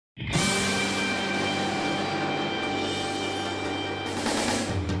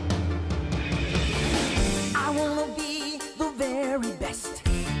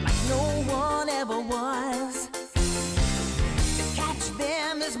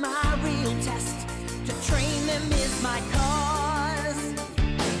my real test. To train them is my cause.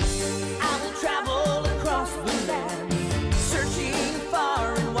 I will travel across the land, searching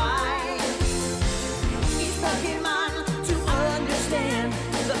far and wide. Each Pokemon to understand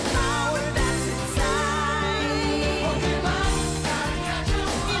the power that's inside. Pokemon, gotta catch 'em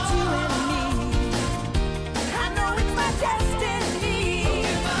all. It's you and me. I know it's my destiny.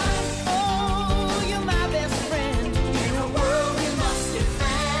 Pokemon, oh, you're my best friend. In a world we must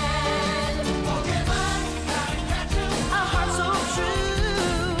defend. Pokemon, gotta catch 'em all. A heart so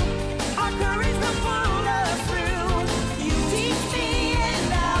true, our courage will pull us through. You teach me and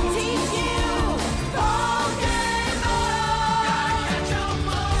I'll teach you. Pokemon, gotta catch 'em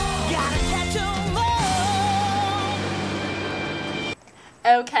all. Gotta catch 'em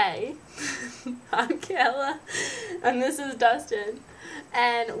all. Okay. I'm Kayla, and this is Dustin,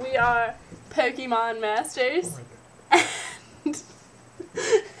 and we are Pokemon Masters. And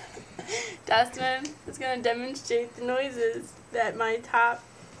Dustin is going to demonstrate the noises that my top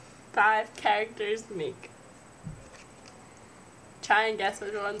 5 characters make. Try and guess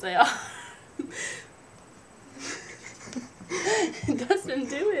which ones they are. Dustin,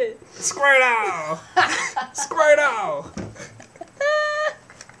 do it. Squirtle! Squirtle!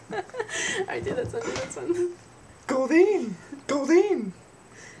 Alright, do this one, do this one. Goldeen! Goldeen!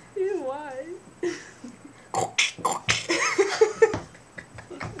 Ew, why?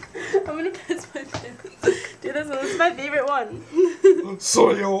 I'm gonna piss my pants. Do this one, this is my favorite one.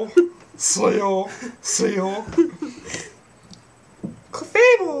 Soil! Soil! Soil!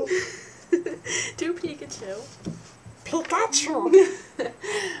 Clefable! Do Pikachu. Pikachu!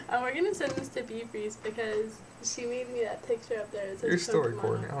 We're gonna send this to Beefreeze because she made me that picture up there. It says You're still Pokemon.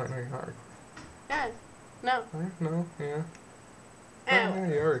 recording. Oh, no, you're not recording. Yeah. No. No, yeah. Ow. Yeah,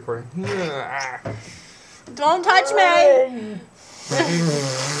 you are recording. Yeah. Don't touch me!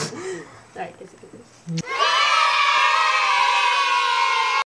 Alright, kiss it, kiss it.